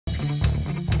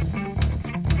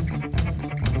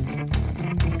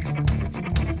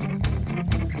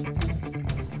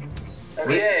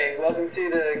Yay, welcome to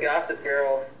the Gossip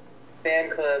Girl fan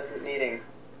club meeting.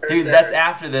 Dude, that's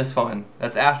after this one.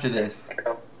 That's after this.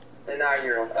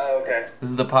 Inaugural. Oh, okay. This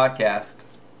is the podcast.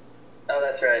 Oh,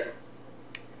 that's right.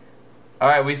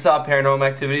 Alright, we saw Paranormal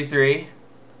Activity 3.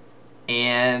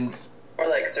 And... More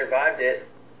like survived it.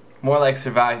 More like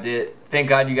survived it. Thank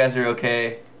God you guys are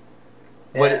okay.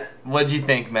 Yeah. What'd you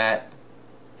think, Matt?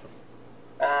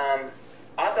 I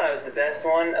thought it was the best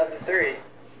one of the three.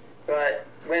 But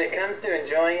when it comes to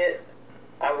enjoying it,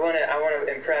 I want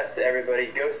to impress to everybody.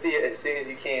 Go see it as soon as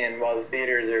you can while the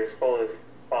theaters are as full as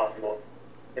possible.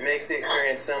 It makes the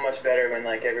experience so much better when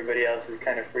like everybody else is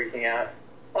kind of freaking out.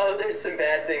 Oh, there's some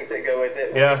bad things that go with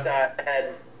it. When yeah. I saw it,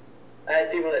 I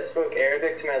had people that spoke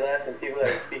Arabic to my left and people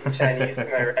that were speaking Chinese to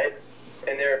my right,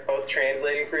 and they were both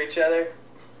translating for each other.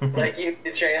 Like, you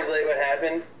to translate what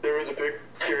happened, there was a big,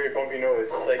 scary, bumpy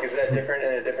noise. Like, is that different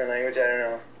in a different language? I don't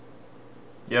know.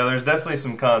 Yeah, there's definitely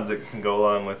some cons that can go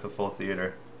along with a full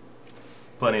theater.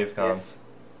 Plenty of cons.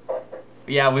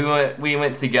 Yeah, we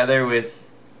went together with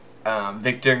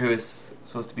Victor, who was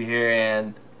supposed to be here,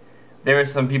 and there were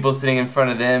some people sitting in front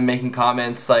of them making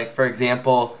comments. Like, for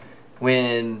example,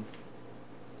 when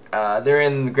they're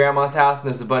in Grandma's house and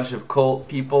there's a bunch of cult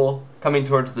people coming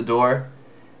towards the door,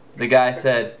 the guy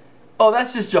said, "Oh,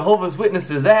 that's just Jehovah's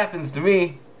Witnesses. That happens to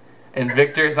me." And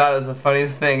Victor thought it was the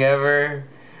funniest thing ever.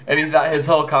 And he thought his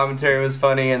whole commentary was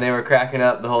funny, and they were cracking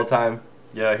up the whole time.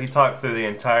 Yeah, he talked through the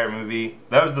entire movie.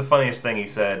 That was the funniest thing he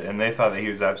said, and they thought that he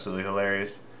was absolutely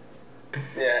hilarious.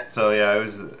 Yeah. So, yeah, it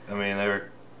was, I mean, they were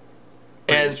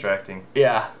pretty distracting.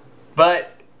 Yeah.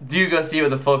 But do go see it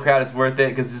with a full crowd. It's worth it,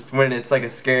 because just when it's like a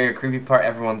scary or creepy part,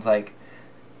 everyone's like,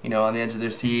 you know, on the edge of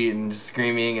their seat and just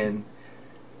screaming. And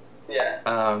yeah.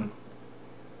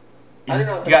 You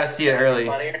gotta see it early.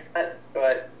 Funny or not,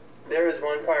 but there was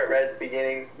one part right at the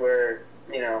beginning where,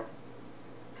 you know,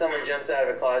 someone jumps out of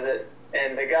a closet,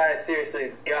 and the guy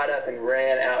seriously got up and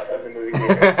ran out of the movie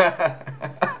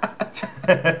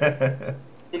theater.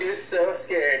 He was so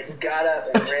scared, he got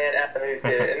up and ran out of the movie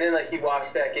theater, and then like he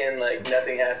walked back in like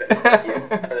nothing happened. Like, he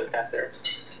went out of the bathroom.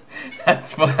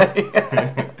 That's funny.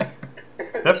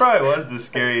 That probably was the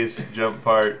scariest jump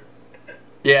part.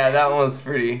 Yeah, that one was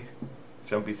pretty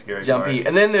jumpy, scary jumpy. part.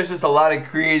 And then there's just a lot of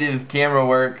creative camera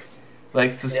work,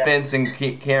 like suspense and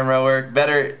camera work.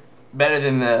 Better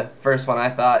than the first one, I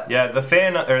thought. Yeah, the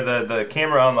fan or the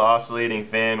camera on the oscillating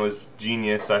fan was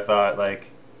genius. I thought, like,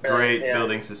 great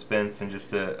building suspense and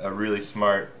just a really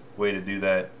smart way to do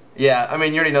that. Yeah, I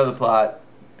mean, you already know the plot.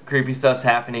 Creepy stuff's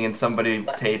happening and somebody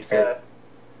tapes it.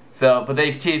 So, but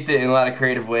they taped it in a lot of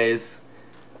creative ways.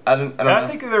 I don't know. I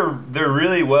think they're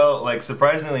really well, like,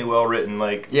 surprisingly well written.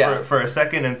 Like, for a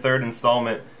second and third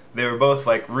installment, they were both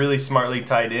like really smartly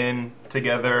tied in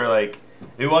together. Like,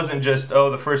 it wasn't just, oh,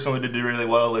 the first one we did really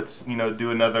well, let's, you know,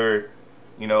 do another,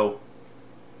 you know,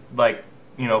 like,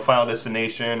 you know, Final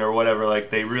Destination or whatever. Like,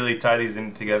 they really tie these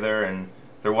in together, and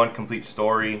they're one complete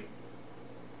story.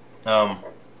 I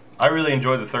really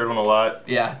enjoyed the third one a lot.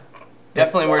 Yeah,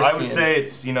 definitely worth seeing. I would say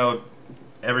it's, you know,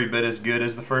 every bit as good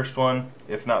as the first one,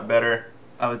 if not better.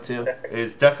 I would too.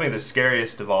 It's definitely the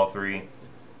scariest of all three.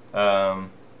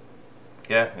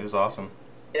 Yeah, it was awesome.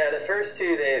 Yeah, the first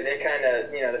two, they kind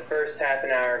of, you know, the first half an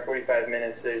hour, 45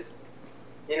 minutes, there's,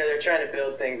 you know, they're trying to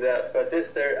build things up. But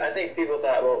this third, I think people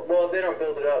thought, well, if they don't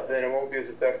build it up, then it won't be as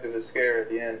effective as scare at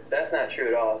the end. That's not true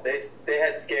at all. They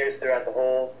had scares throughout the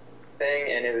whole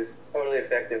thing, and it was totally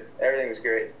effective. Everything was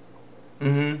great.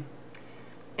 Mm-hmm.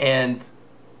 And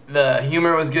the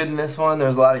humor was good in this one. There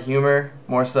was a lot of humor,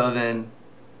 more so than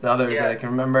the others that I can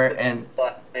remember. And a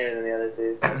lot funnier than the other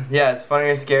two. Yeah, it's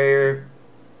funnier, scarier.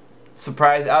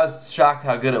 Surprised. I was shocked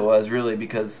how good it was, really,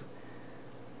 because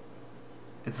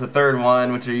it's the third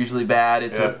one, which are usually bad.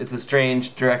 It's a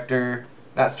strange director.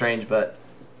 Not strange, but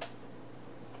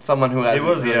someone who has. It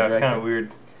was kind of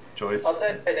weird choice. I'll tell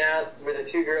you right now, where the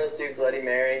two girls do Bloody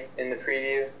Mary in the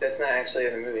preview, that's not actually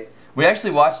in the movie. We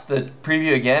actually watched the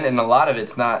preview again, and a lot of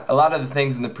it's not. A lot of the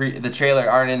things in the trailer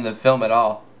aren't in the film at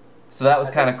all. So that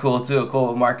was kind of cool too. A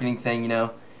cool marketing thing, you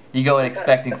know. You go in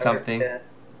expecting something. Yeah.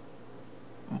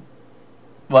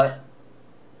 What?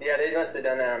 Yeah, they must have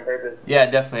done that on purpose. Yeah,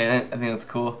 definitely. I think that's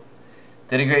cool.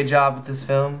 Did a great job with this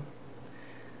film.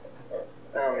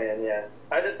 Oh man, yeah.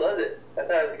 I just loved it. I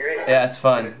thought it was great. Yeah, it's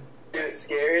fun. It was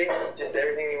scary, just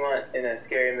everything you want in a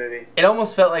scary movie. It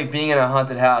almost felt like being in a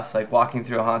haunted house, like walking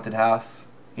through a haunted house.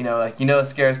 You know, like, you know,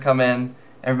 scares come in,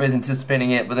 everybody's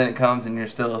anticipating it, but then it comes and you're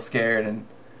still scared. And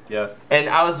And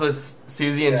I was with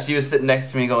Susie, and she was sitting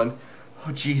next to me going,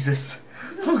 "Oh Jesus,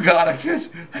 oh God, I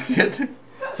can't."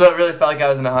 So it really felt like I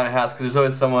was in a haunted house, because there's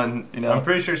always someone, you know. I'm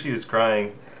pretty sure she was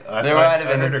crying. There might have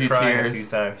been heard a few her crying tears. a few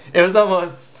times. It was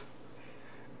almost.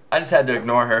 I just had to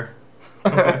ignore her.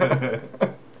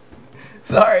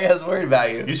 Sorry, I was worried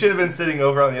about you. You should have been sitting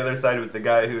over on the other side with the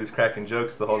guy who was cracking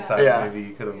jokes the whole time. Yeah. Maybe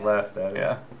you could have laughed at it.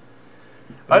 Yeah.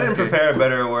 I didn't prepare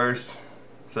better or worse,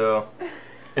 so.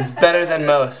 It's better than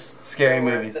most scary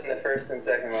Worse movies. than the first and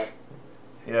second one.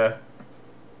 Yeah.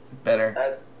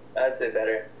 Better. I'd say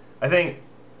better. I think,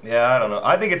 I don't know.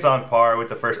 I think it's on par with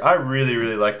the first. I really,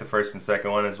 really like the first and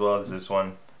second one as well as this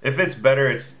one. If it's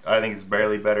better, I think it's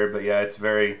barely better, but yeah, it's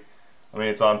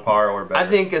it's on par or better. I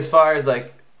think as far as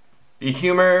like the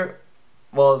humor,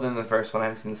 well, than the first one. I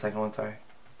haven't seen the second one, sorry.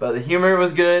 But the humor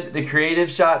was good. The creative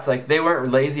shots, like they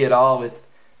weren't lazy at all with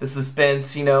the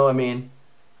suspense,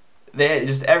 They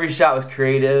just every shot was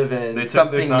creative and they took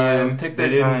something their time. new. Took they their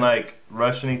didn't time. like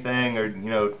rush anything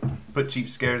or put cheap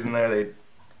scares in there. They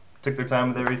took their time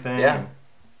with everything. Yeah,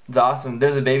 it's awesome.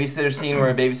 There's a babysitter scene where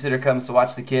a babysitter comes to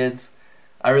watch the kids.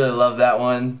 I really love that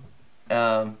one,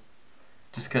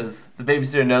 just because the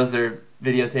babysitter knows they're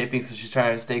videotaping, so she's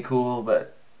trying to stay cool.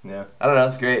 But yeah, I don't know,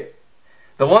 it's great.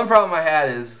 The one problem I had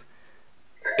is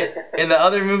in the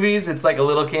other movies, it's like a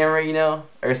little camera,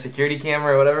 or a security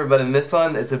camera or whatever. But in this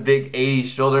one, it's a big 80s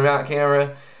shoulder mount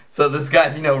camera. So this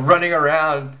guy's, running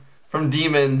around from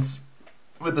demons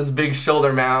with this big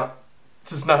shoulder mount.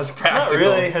 It's just not as practical.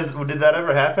 Not really. Did that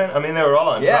ever happen? I mean, they were all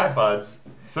on tripods.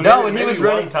 So no, when he was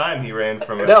running. One time he ran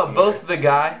from it. No, both the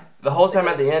guy, the whole time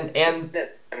at the end, and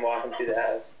I'm walking through the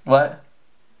house. What?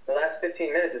 The last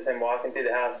 15 minutes is him walking through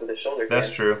the house with a shoulder cam.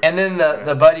 That's true. And then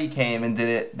the buddy came and did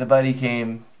it. The buddy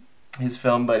came, his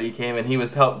film buddy came, and he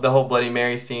was helped the whole Bloody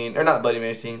Mary scene, or not Bloody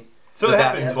Mary scene. So it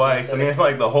happened twice. I mean, it's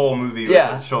like the whole movie was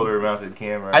a shoulder-mounted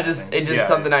camera. It's just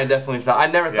something I definitely thought. I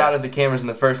never thought of the cameras in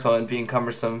the first one being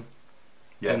cumbersome.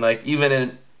 Yeah. And like even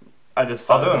in, I just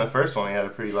thought. Although in the first one he had a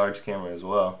pretty large camera as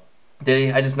well. Did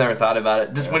he? I just never thought about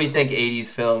it. Just when you think 80s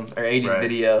film or 80s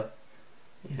video,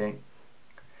 you think.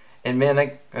 And man,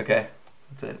 okay,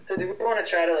 that's it. So do we want to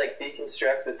try to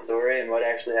deconstruct the story and what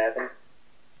actually happened?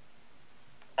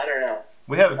 I don't know.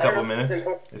 We have a couple minutes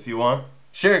if you want.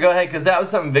 Sure, go ahead, because that was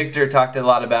something Victor talked a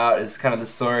lot about, is kind of the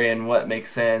story and what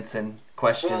makes sense and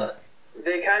questions. Well,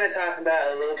 they kind of talk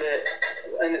about a little bit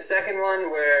in the second one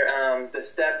where the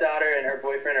stepdaughter and her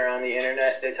boyfriend are on the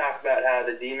internet. They talk about how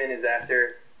the demon is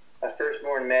after a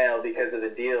firstborn male because of the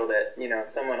deal that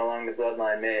someone along the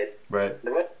bloodline made. Right.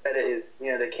 The way that it is,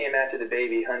 they came after the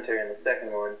baby Hunter in the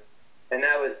second one, and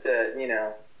that was to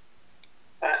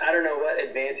I don't know what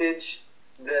advantage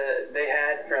they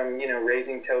had from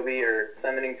raising Toby or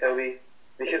summoning Toby,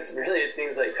 because really it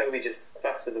seems like Toby just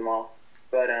fucks with them all.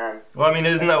 But well, I mean,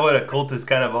 isn't that what a cult is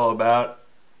kind of all about?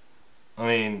 I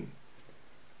mean,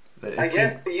 I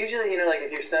guess, but usually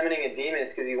if you're summoning a demon,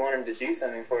 it's because you want him to do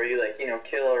something for you,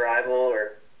 kill a rival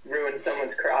or ruin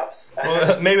someone's crops.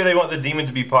 Well, maybe they want the demon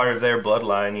to be part of their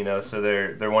bloodline, so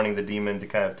they're wanting the demon to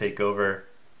kind of take over.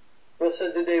 Well,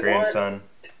 so did they grandson. want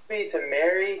Toby to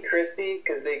marry Christy?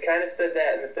 Because they kind of said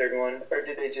that in the third one. Or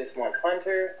did they just want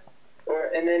Hunter?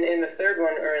 And then in the third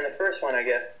one, or in the first one, I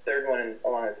guess, third one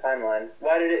along the timeline,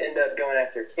 why did it end up going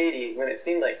after Katie when it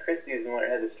seemed like Christy was the one it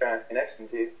had the strongest connection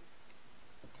to?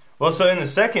 Well, so in the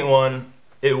second one,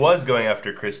 it was going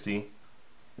after Christy.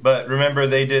 But remember,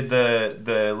 they did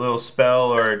the little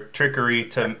spell or trickery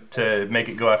to make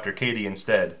it go after Katie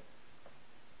instead.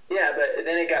 Yeah, but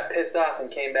then it got pissed off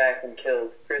and came back and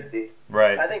killed Christy.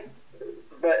 Right. I think,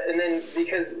 and then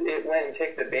because it went and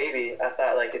took the baby, I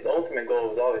thought its ultimate goal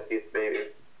was always to get the baby.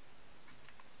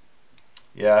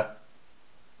 Yeah.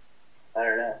 I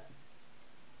don't know.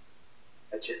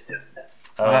 I just don't know.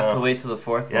 I'll have to wait till the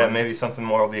fourth one. Yeah, maybe something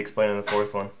more will be explained in the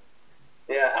fourth one.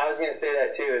 Yeah, I was going to say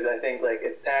that too, is I think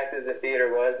as packed as the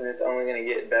theater was, and it's only going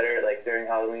to get better during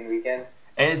Halloween weekend.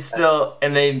 And it's still,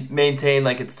 and they maintain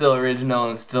it's still original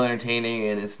and it's still entertaining,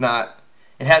 and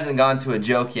it hasn't gone to a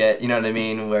joke yet, you know what I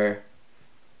mean,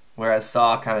 whereas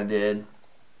Saw kind of did.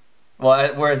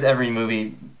 Well, whereas every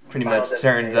movie pretty much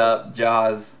turns up,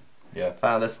 Jaws,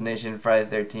 Final Destination, Friday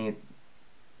the 13th.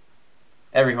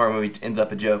 Every horror movie ends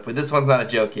up a joke, but this one's not a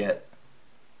joke yet.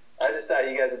 I just thought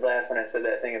you guys would laugh when I said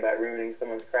that thing about ruining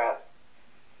someone's crops.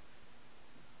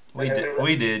 We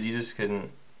did. You just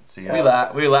couldn't see it. We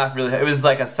laughed really. It was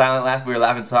like a silent laugh. We were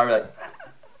laughing so hard, we were like,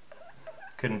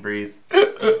 couldn't breathe.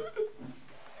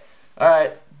 All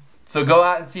right, so go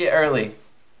out and see it early.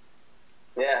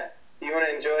 Yeah, if you want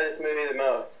to enjoy this movie the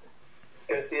most,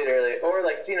 go see it early, or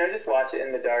just watch it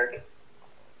in the dark.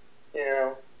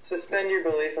 Suspend your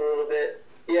belief a little bit.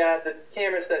 Yeah, the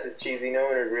camera stuff is cheesy. No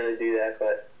one would really do that,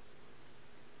 but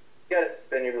you gotta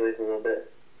suspend your belief a little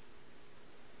bit.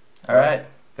 All right.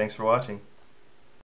 Thanks for watching.